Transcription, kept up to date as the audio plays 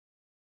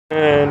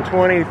And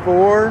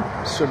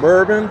 24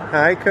 Suburban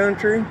High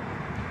Country.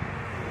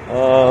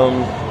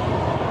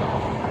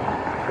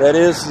 That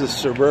is the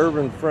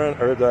Suburban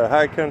front, or the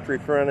High Country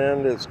front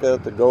end. It's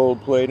got the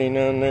gold plating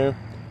on there.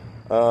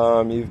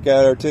 You've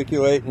got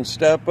articulating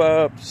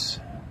step-ups.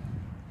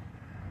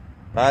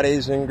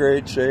 Body's in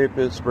great shape.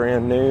 It's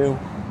brand new.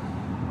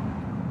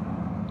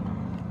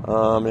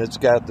 It's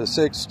got the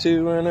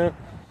 6.2 in it.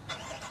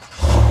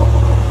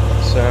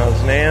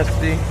 Sounds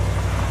nasty.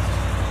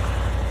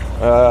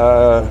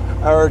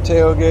 Our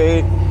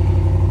tailgate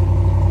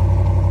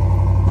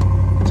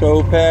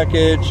tow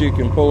package. You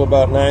can pull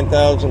about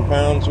 9,000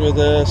 pounds with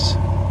this.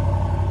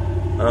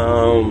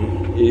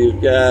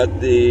 You've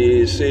got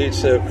the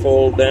seats that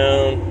fold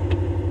down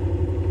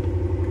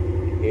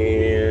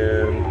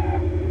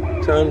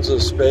and tons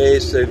of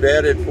space. They've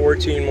added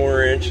 14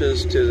 more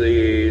inches to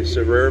the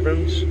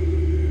Suburbans.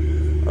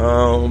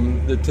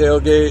 The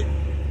tailgate,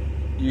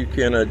 you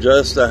can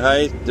adjust the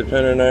height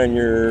depending on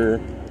your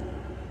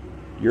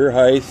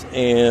height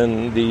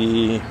and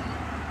the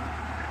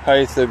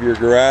height of your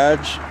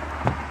garage.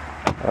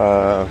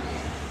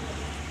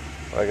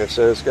 Like I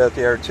said, it's got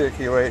the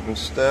articulating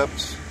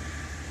steps.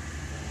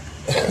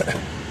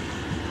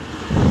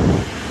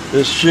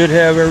 This should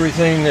have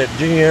everything that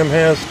GM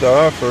has to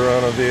offer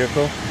on a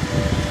vehicle.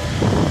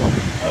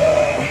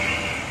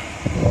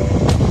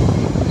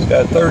 It's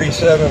got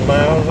 37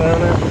 miles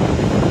on it.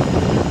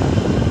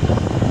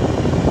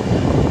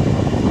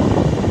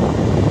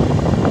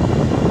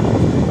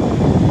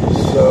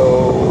 So,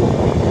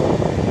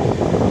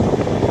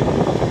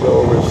 to go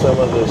over some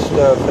of the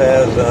stuff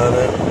has on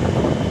it.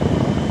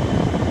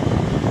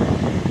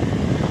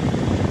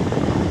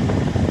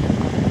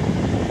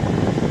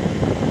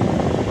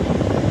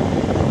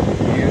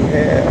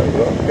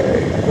 Okay,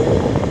 cool.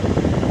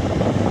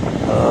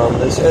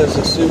 This has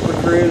a Super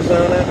Cruise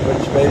on it,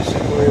 which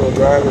basically will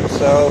drive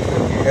itself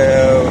if you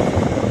have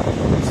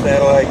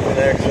satellite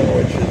connection,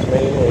 which is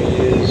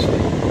mainly used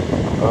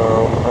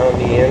on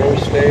the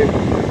interstate.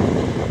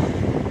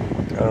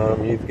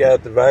 You've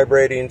got the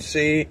vibrating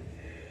seat.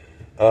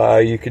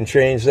 You can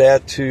change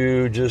that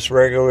to just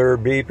regular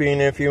beeping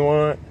if you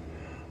want.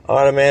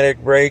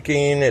 Automatic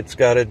braking. It's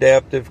got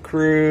adaptive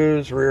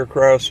cruise, rear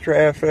cross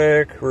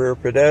traffic, rear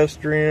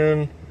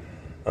pedestrian.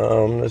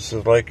 This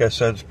is, like I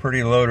said, it's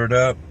pretty loaded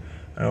up.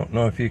 I don't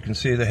know if you can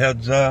see the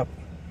heads up.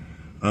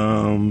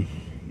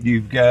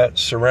 You've got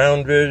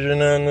surround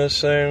vision on this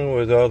thing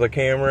with all the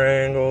camera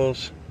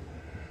angles.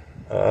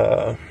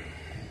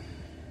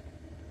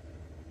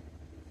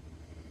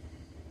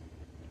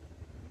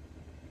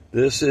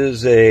 This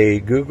is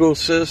a Google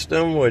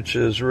system, which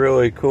is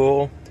really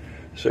cool.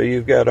 So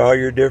you've got all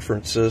your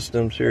different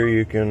systems here.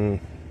 You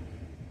can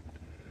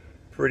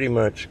pretty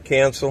much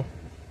cancel.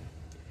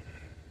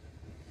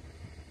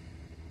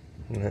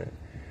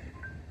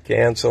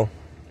 Cancel.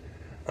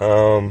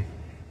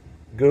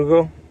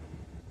 Google.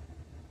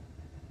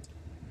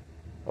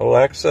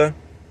 Alexa.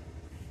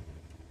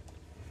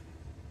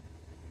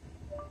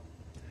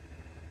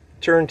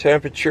 Turn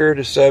temperature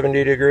to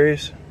 70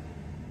 degrees.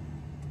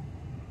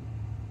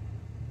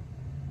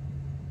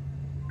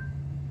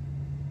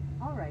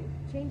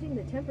 Changing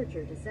the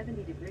temperature to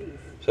 70 degrees.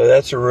 So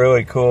that's a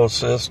really cool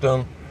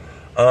system.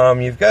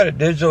 You've got a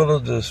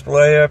digital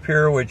display up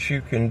here, which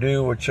you can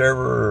do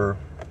whichever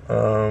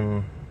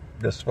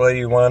display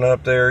you want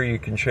up there. You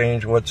can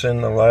change what's in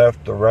the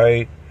left, the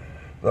right,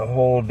 the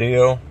whole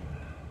deal.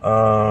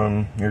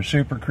 Your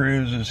Super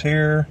Cruise is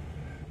here.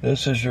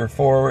 This is your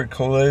forward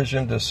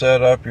collision to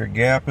set up your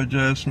gap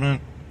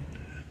adjustment.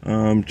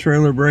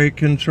 Trailer brake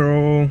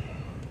control,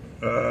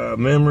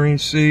 memory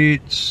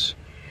seats,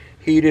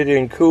 heated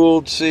and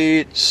cooled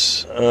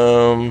seats.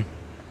 Like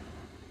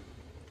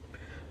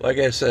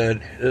I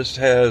said, this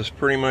has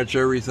pretty much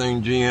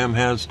everything GM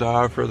has to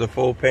offer. The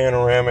full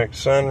panoramic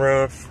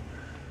sunroof.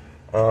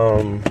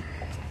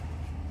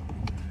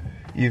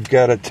 You've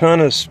got a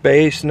ton of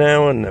space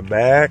now in the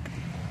back.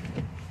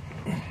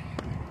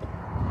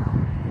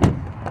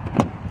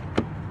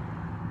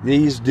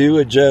 These do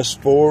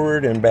adjust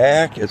forward and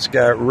back. It's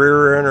got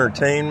rear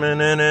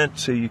entertainment in it,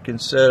 so you can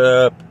set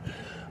up,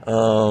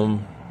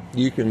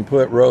 you can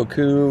put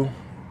Roku,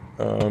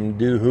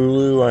 do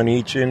Hulu on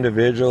each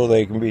individual.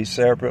 They can be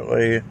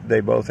separately. They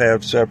both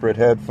have separate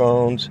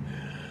headphones.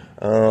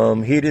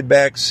 Heated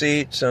back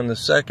seats on the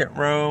second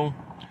row.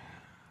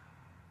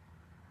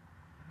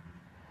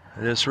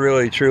 This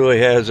really truly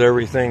has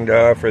everything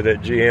to offer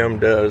that GM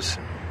does.